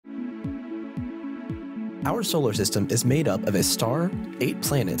Our solar system is made up of a star, 8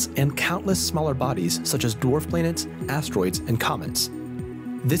 planets, and countless smaller bodies such as dwarf planets, asteroids, and comets.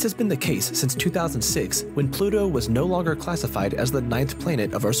 This has been the case since 2006, when Pluto was no longer classified as the 9th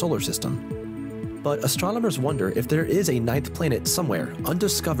planet of our solar system. But astronomers wonder if there is a 9th planet somewhere,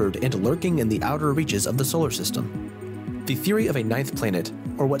 undiscovered and lurking in the outer reaches of the solar system. The theory of a 9th planet,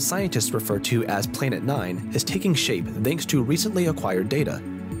 or what scientists refer to as Planet 9, is taking shape thanks to recently acquired data.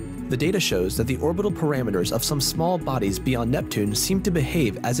 The data shows that the orbital parameters of some small bodies beyond Neptune seem to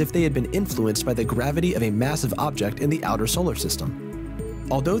behave as if they had been influenced by the gravity of a massive object in the outer solar system.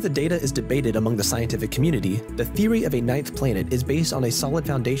 Although the data is debated among the scientific community, the theory of a 9th planet is based on a solid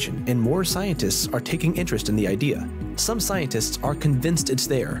foundation, and more scientists are taking interest in the idea. Some scientists are convinced it's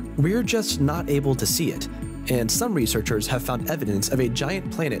there, we're just not able to see it. And some researchers have found evidence of a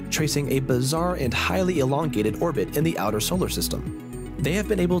giant planet tracing a bizarre and highly elongated orbit in the outer solar system. They have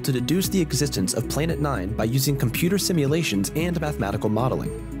been able to deduce the existence of Planet 9 by using computer simulations and mathematical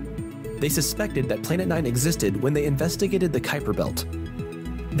modeling. They suspected that Planet 9 existed when they investigated the Kuiper Belt.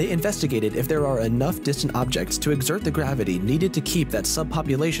 They investigated if there are enough distant objects to exert the gravity needed to keep that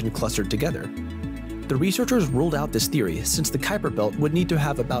subpopulation clustered together. The researchers ruled out this theory since the Kuiper Belt would need to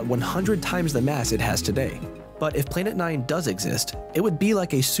have about 100 times the mass it has today. But if Planet 9 does exist, it would be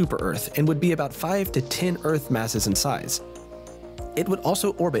like a super-Earth and would be about 5 to 10 Earth masses in size. It would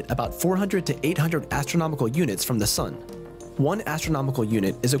also orbit about 400 to 800 astronomical units from the Sun. One astronomical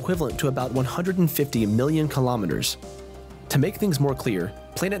unit is equivalent to about 150 million kilometers. To make things more clear,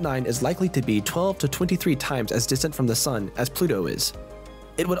 Planet 9 is likely to be 12 to 23 times as distant from the Sun as Pluto is.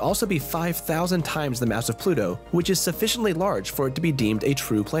 It would also be 5,000 times the mass of Pluto, which is sufficiently large for it to be deemed a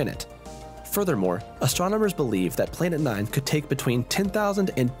true planet. Furthermore, astronomers believe that Planet 9 could take between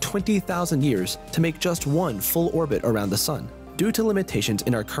 10,000 and 20,000 years to make just one full orbit around the Sun. Due to limitations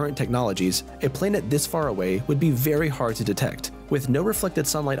in our current technologies, a planet this far away would be very hard to detect. With no reflected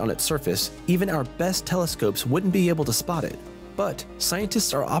sunlight on its surface, even our best telescopes wouldn't be able to spot it. But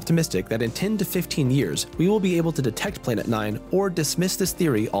scientists are optimistic that in 10 to 15 years, we will be able to detect Planet 9 or dismiss this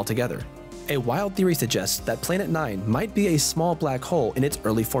theory altogether. A wild theory suggests that Planet 9 might be a small black hole in its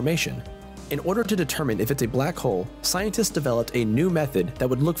early formation. In order to determine if it's a black hole, scientists developed a new method that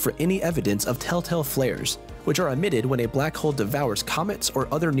would look for any evidence of telltale flares, which are emitted when a black hole devours comets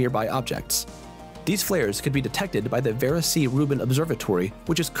or other nearby objects. These flares could be detected by the Vera C. Rubin Observatory,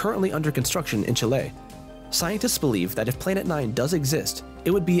 which is currently under construction in Chile. Scientists believe that if Planet 9 does exist,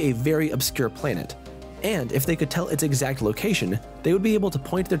 it would be a very obscure planet, and if they could tell its exact location, they would be able to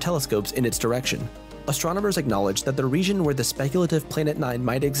point their telescopes in its direction. Astronomers acknowledge that the region where the speculative Planet 9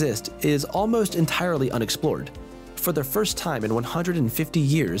 might exist is almost entirely unexplored. For the first time in 150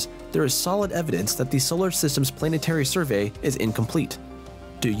 years, there is solid evidence that the solar system's planetary survey is incomplete.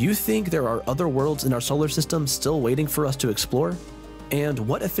 Do you think there are other worlds in our solar system still waiting for us to explore? And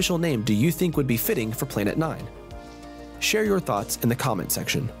what official name do you think would be fitting for Planet 9? Share your thoughts in the comment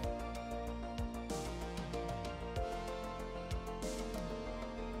section.